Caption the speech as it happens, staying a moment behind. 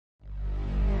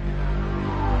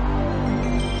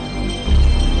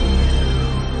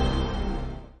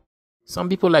Some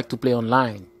people like to play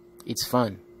online. It's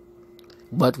fun.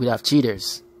 But we have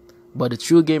cheaters. But the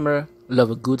true gamer love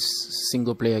a good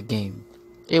single player game.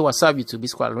 Hey, what's up YouTube?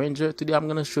 It's Squall Ranger. Today I'm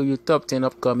gonna show you top 10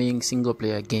 upcoming single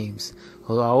player games.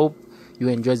 So I hope you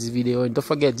enjoyed this video, and don't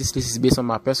forget this list is based on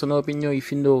my personal opinion.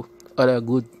 If you know other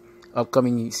good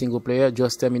upcoming single player,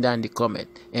 just tell me down in the comment.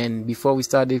 And before we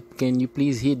start it, can you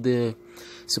please hit the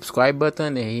subscribe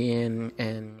button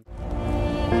and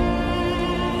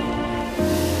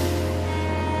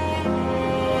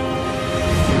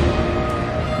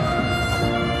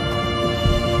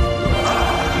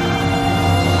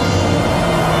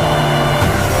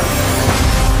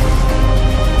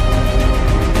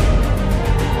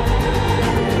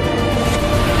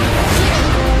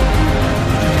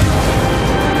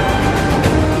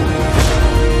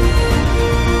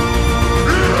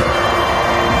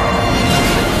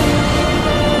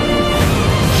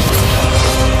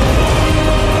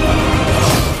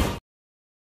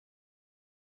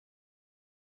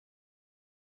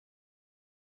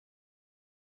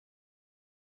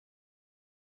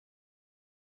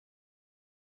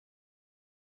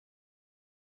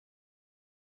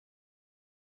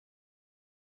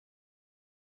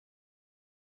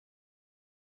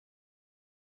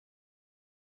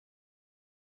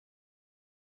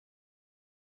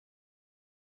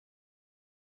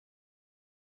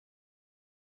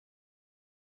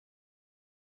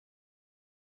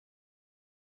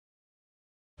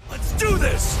Let's do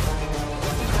this!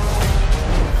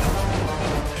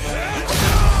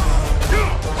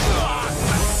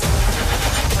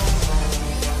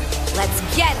 Let's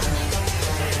get him!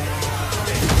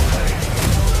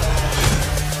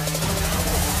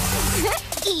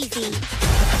 Easy.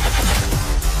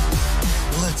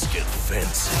 Let's get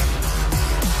fancy.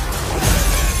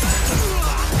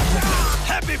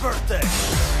 Happy birthday!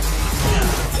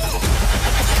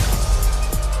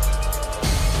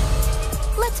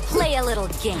 Let's play a little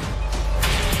game.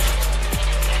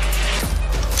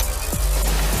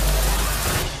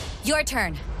 Your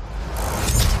turn.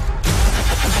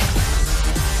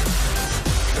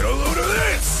 Get a load of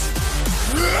this!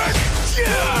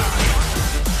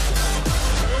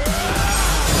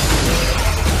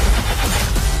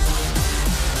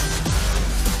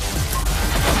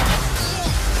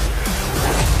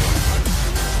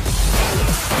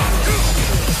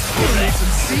 Need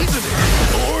some seasoning!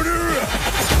 Order!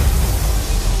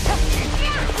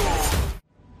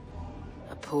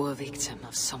 A poor victim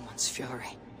of someone's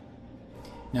fury.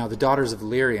 Now, the Daughters of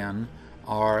Lyrian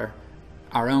are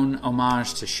our own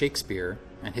homage to Shakespeare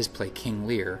and his play King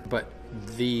Lear, but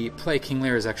the play King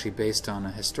Lear is actually based on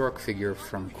a historic figure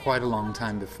from quite a long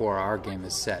time before our game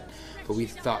is set. But we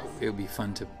thought it would be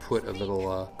fun to put a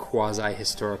little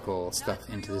quasi-historical stuff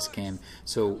into this game.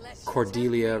 So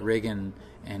Cordelia, Regan,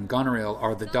 and Goneril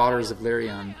are the daughters of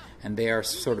Lyrian, and they are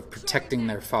sort of protecting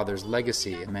their father's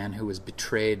legacy, a man who was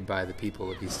betrayed by the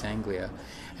people of East Anglia.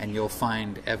 And you'll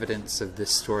find evidence of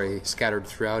this story scattered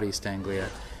throughout East Anglia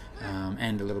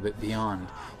and a little bit beyond.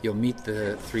 You'll meet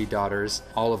the three daughters,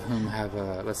 all of whom have,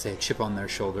 let's say, a chip on their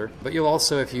shoulder. But you'll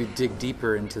also, if you dig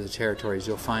deeper into the territories,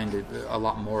 you'll find a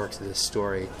lot more to this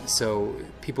story. So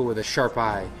people with a sharp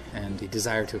eye and a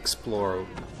desire to explore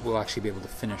will actually be able to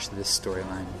finish this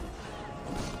storyline.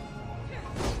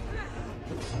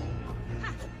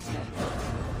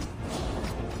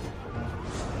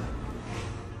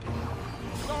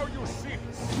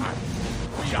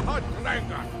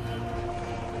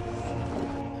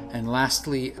 And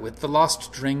lastly, with the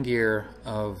lost Drengir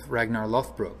of Ragnar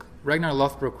Lothbrok. Ragnar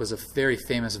Lothbrok was a very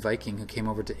famous Viking who came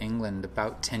over to England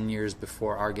about 10 years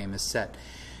before our game is set.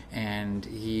 And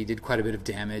he did quite a bit of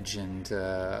damage, and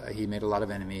he made a lot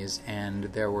of enemies. And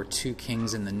there were two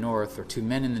kings in the north, or two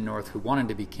men in the north who wanted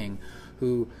to be king,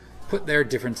 who put their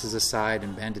differences aside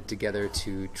and banded together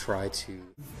to try to...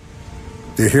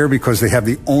 They're here because they have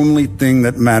the only thing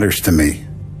that matters to me.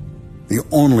 The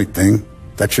only thing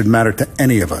that should matter to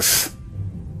any of us.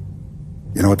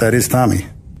 You know what that is, Tommy?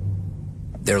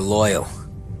 They're loyal.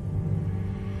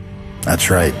 That's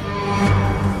right.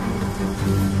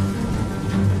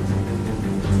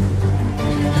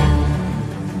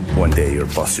 One day you're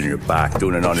busting your back,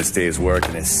 doing an honest day's work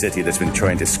in a city that's been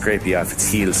trying to scrape you off its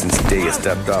heels since the day you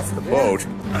stepped off the boat.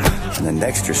 And the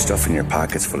next you're stuffing your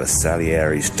pockets full of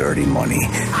Salieri's dirty money.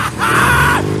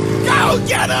 Go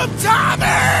get him,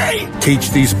 Tommy! Teach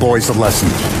these boys a lesson.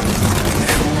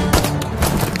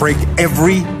 Break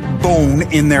every bone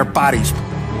in their bodies.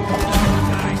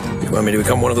 You want me to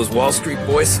become one of those Wall Street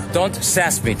boys? Don't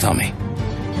sass me, Tommy.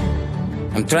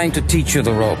 I'm trying to teach you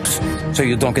the ropes, so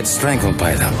you don't get strangled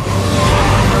by them.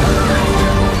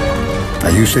 Now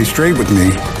you stay straight with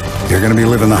me, You're going to be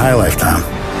living the high life, Tom.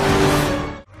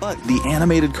 But the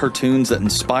animated cartoons that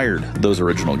inspired those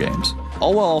original games,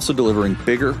 all while also delivering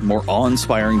bigger, more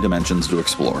awe-inspiring dimensions to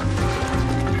explore.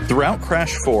 Throughout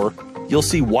Crash 4, you'll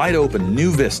see wide-open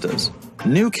new vistas,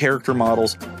 new character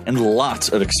models, and lots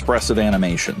of expressive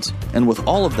animations. And with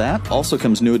all of that also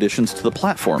comes new additions to the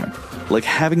platforming, like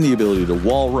having the ability to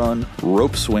wall run,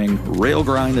 rope swing, rail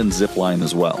grind, and zipline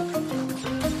as well.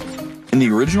 In the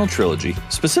original trilogy,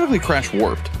 specifically Crash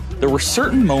Warped, there were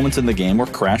certain moments in the game where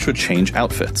Crash would change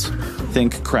outfits.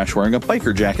 Think Crash wearing a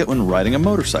biker jacket when riding a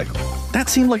motorcycle. That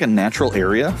seemed like a natural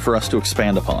area for us to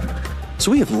expand upon.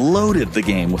 So we have loaded the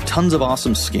game with tons of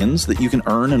awesome skins that you can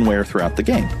earn and wear throughout the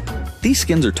game. These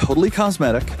skins are totally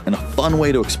cosmetic and a fun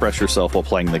way to express yourself while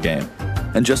playing the game.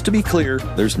 And just to be clear,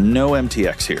 there's no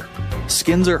MTX here.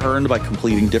 Skins are earned by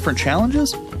completing different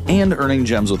challenges and earning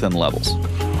gems within levels.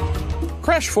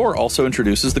 Crash 4 also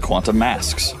introduces the Quantum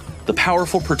Masks, the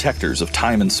powerful protectors of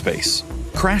time and space.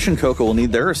 Crash and Coco will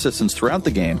need their assistance throughout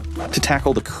the game to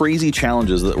tackle the crazy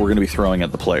challenges that we're going to be throwing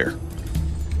at the player.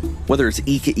 Whether it's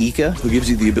Ika Ika, who gives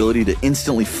you the ability to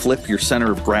instantly flip your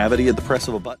center of gravity at the press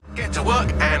of a button. Get to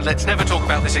work and let's never talk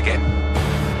about this again.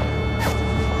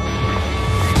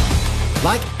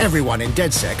 Like everyone in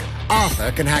DedSec,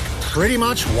 Arthur can hack pretty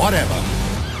much whatever.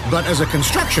 But as a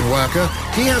construction worker,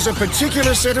 he has a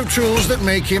particular set of tools that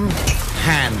make him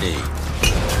handy.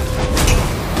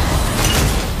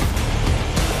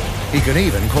 He can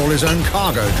even call his own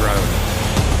cargo drone.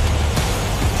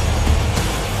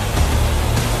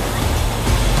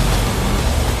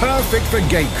 Perfect for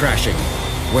gate crashing,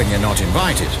 when you're not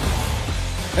invited.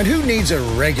 And who needs a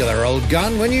regular old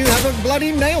gun when you have a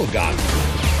bloody nail gun?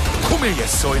 Come here, you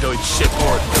soidoid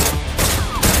shitboard.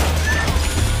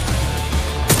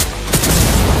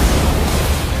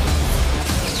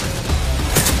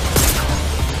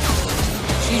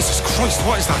 Jesus Christ,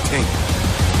 what is that thing?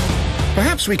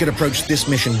 Perhaps we could approach this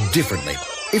mission differently.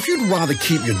 If you'd rather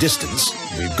keep your distance,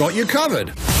 we've got you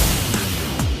covered.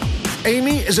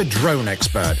 Amy is a drone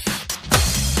expert.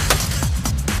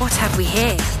 What have we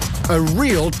here? A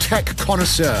real tech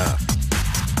connoisseur.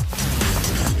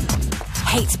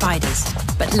 Hate spiders,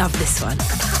 but love this one.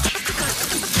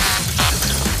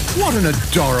 What an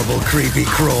adorable creepy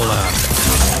crawler.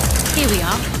 Here we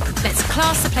are. Let's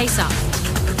class the place up.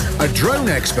 A drone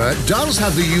expert does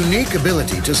have the unique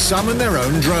ability to summon their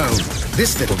own drone.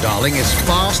 This little darling is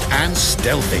fast and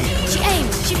stealthy. She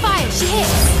aims, she fires, she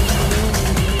hits.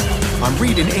 I'm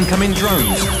reading incoming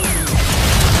drones.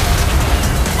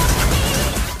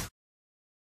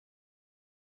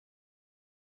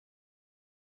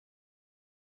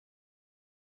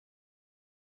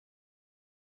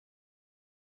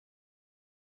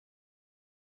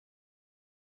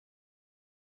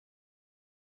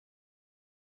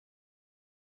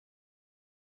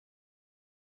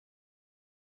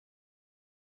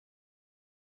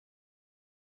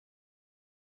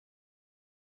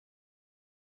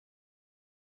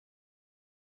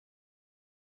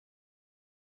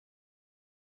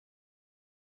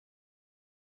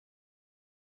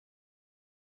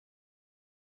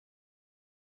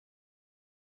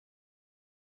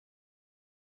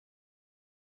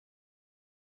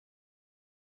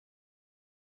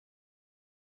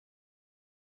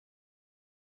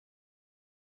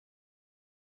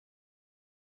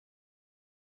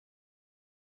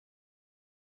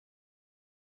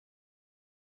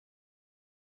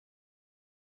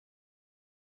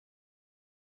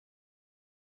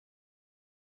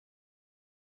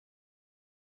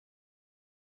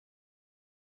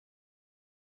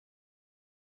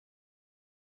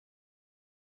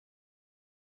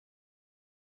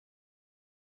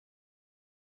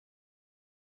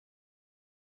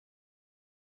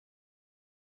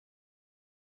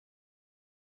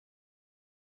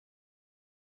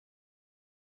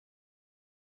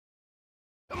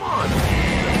 Come on.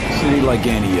 City like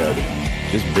any other,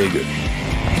 just bigger.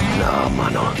 Nah,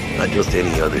 mano, not just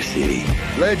any other city.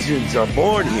 Legends are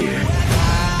born here.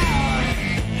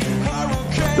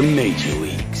 The major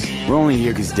leagues. We're only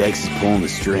here because Dex is pulling the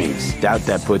strings. Doubt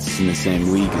that puts us in the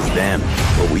same league as them.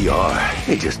 But we are.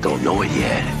 They just don't know it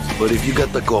yet. But if you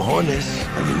got the cojones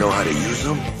and you know how to use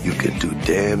them, you can do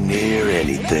damn near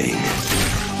anything.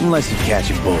 Unless you catch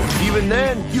a bullet. Even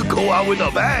then, you go out with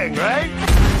a bang, right?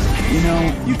 You know,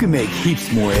 you can make heaps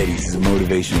more eddies as a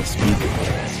motivational speaker.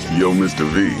 Yo, Mr.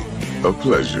 V, a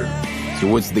pleasure. So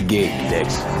what's the gig,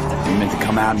 Dex? You meant to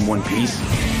come out in one piece?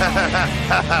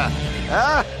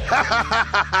 How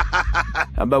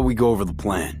about we go over the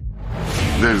plan?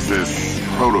 There's this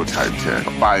prototype tech,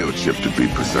 a biochip to be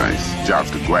precise. Job's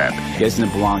to grab it. Guessing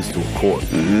it belongs to a corp.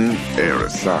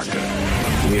 Arasaka.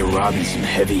 We're robbing some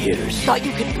heavy hitters. Thought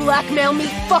you could blackmail me,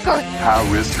 fucker?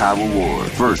 High risk, high reward.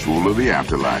 First rule of the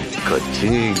afterlife.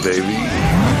 Ka-ting, baby.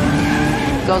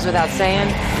 Goes without saying,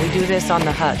 we do this on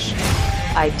the hush.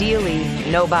 Ideally,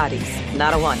 no bodies,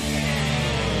 not a one.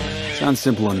 Sounds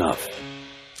simple enough.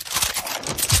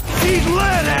 Need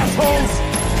lead, assholes!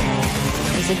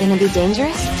 Is it gonna be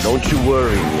dangerous? Don't you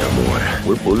worry, mi amor.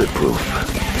 We're bulletproof.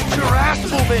 Get your ass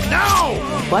moving now!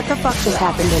 What the fuck just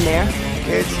happened in there?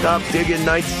 Can't stop digging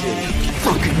Night City.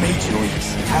 Fucking major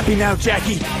leagues. Happy now,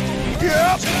 Jackie?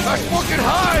 Yep, that's fucking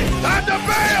high! Time to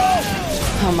bail!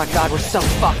 Oh my god, we're so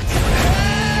fucked.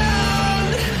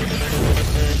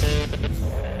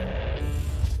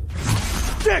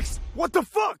 Dix, what the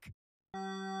fuck?